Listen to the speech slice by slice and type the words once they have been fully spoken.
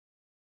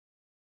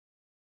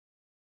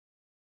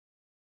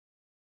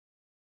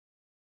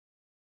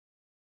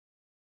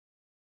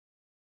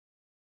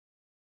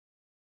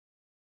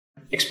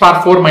x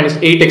power 4 minus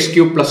 8x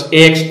cube plus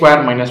ax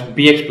square minus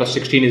bx plus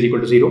 16 is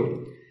equal to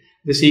 0.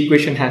 This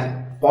equation has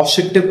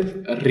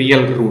positive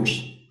real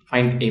roots.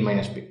 Find a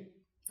minus b.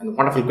 And a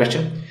wonderful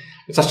question.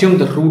 Let's assume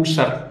the roots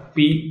are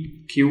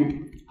p,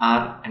 q,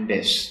 r and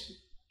s.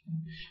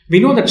 We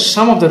know that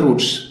sum of the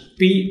roots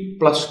p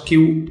plus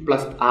q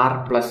plus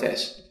r plus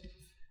s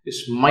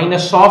is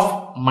minus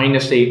of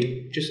minus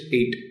 8, which is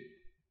 8.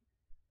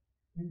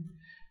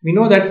 We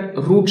know that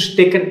roots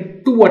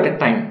taken 2 at a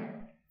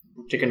time,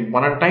 taken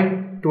 1 at a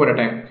time, 2 at a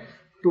time.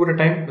 2 at a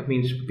time, that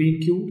means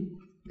pq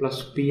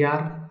plus pr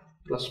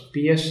plus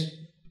ps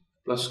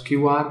plus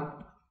qr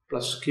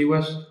plus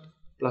qs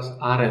plus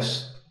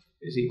rs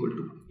is equal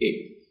to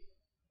a.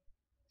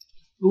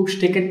 Roots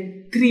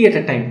taken 3 at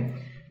a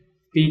time,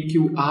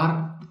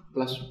 pqr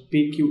plus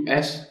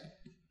pqs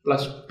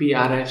plus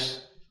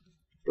prs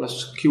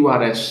plus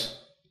qrs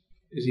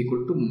is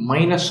equal to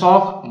minus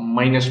of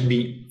minus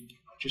b,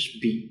 which is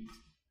b.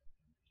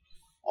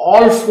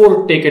 All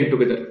 4 taken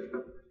together,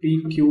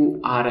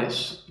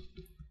 pqrs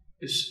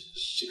is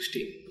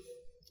 16.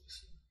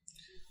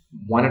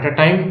 1 at a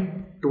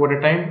time, 2 at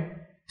a time,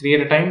 3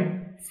 at a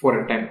time, 4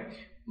 at a time.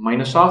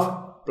 Minus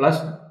of,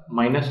 plus,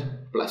 minus,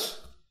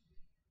 plus.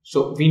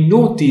 So we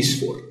know these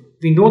 4.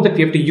 We know that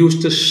we have to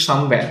use this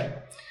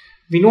somewhere.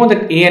 We know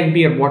that a and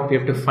b are what we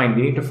have to find.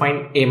 We need to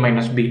find a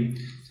minus b.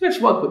 So let's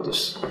work with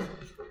this.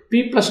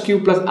 P plus q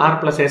plus r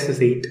plus s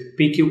is 8.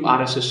 P, q,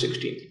 r, s is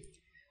 16.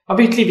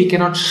 Obviously, we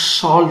cannot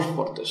solve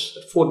for this,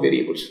 the 4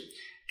 variables.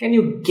 Can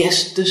you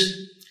guess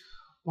this?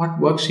 What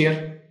works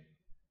here?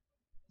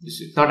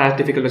 This is not as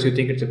difficult as you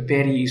think. It's a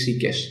very easy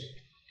guess.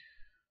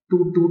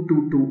 2, 2,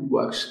 2, 2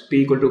 works.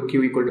 P equal to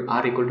q equal to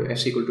r equal to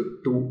s equal to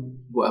 2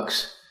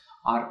 works.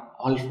 Or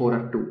all 4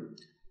 are 2.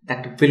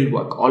 That will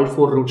work. All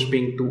 4 roots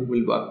being 2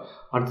 will work.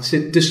 Or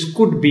this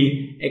could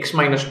be x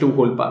minus 2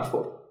 whole power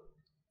 4.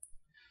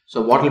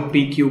 So what will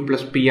pq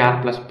plus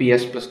pr plus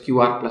ps plus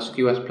qr plus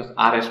qs plus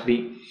rs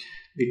be?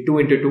 Be 2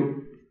 into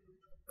 2.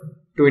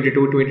 2 into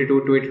 2, 2 into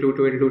 2, 2 into 2,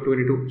 2 into 2, 2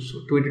 into 2. So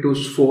 2 into 2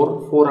 is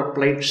 4. 4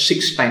 applied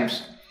 6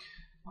 times.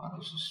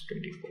 This is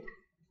 24.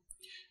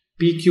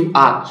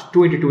 PQR is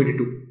 2 into 2 into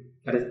 2.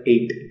 That is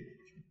 8.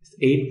 It's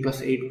 8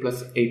 plus 8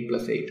 plus 8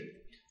 plus 8.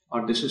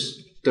 Or this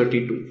is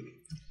 32.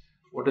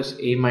 What is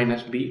a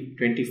minus b?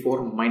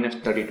 24 minus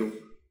 32,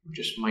 which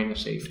is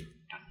minus 8.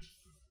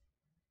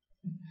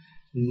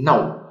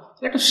 Now,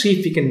 let us see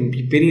if we can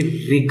be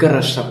very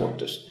rigorous about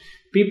this.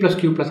 P plus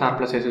q plus r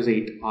plus s is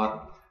 8,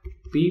 or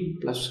p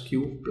plus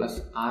q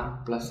plus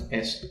r plus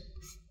s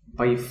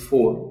by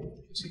 4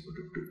 is equal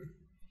to 2.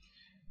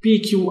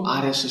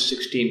 PQRS is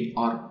 16,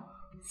 or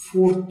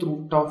 4th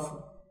root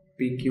of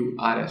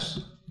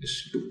PQRS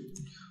is 2.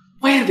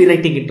 Why are we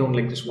writing it down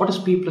like this? What is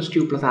p plus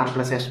q plus r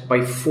plus s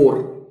by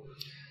 4?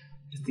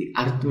 It's the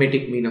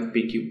arithmetic mean of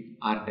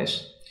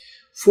PQRS.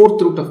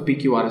 4th root of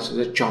PQRS is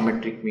a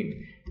geometric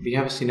mean. We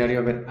have a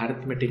scenario where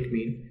arithmetic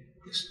mean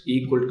is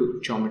equal to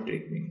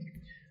geometric mean.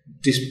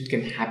 This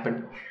can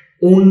happen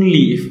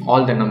only if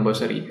all the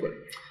numbers are equal.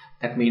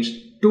 That means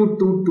 2,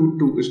 2, 2,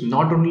 2 is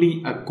not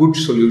only a good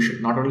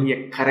solution, not only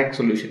a correct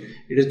solution,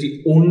 it is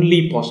the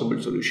only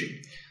possible solution.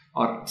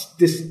 Or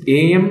this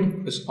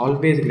AM is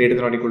always greater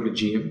than or equal to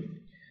GM.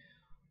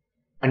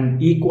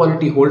 And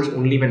equality holds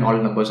only when all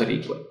numbers are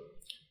equal.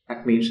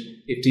 That means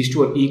if these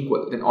two are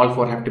equal, then all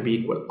 4 have to be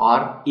equal,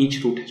 or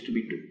each root has to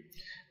be 2.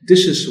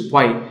 This is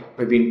why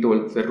we've been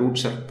told the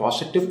roots are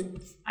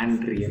positive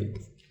and real.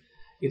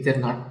 If they're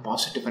not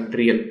positive and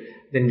real,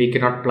 then we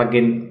cannot plug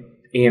in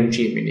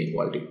AMGM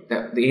inequality.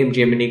 The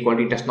AMGM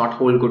inequality does not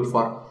hold good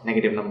for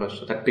negative numbers,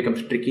 so that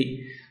becomes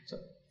tricky. So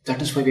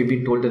that is why we've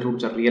been told the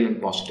roots are real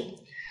and positive.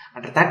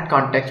 Under that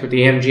context, with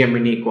the AMGM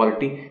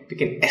inequality, we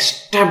can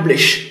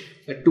establish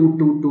that 2,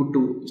 2, 2,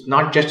 2 is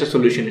not just a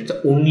solution, it's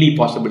the only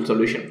possible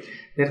solution.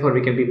 Therefore,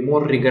 we can be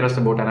more rigorous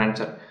about our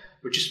answer,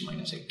 which is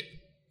minus 8.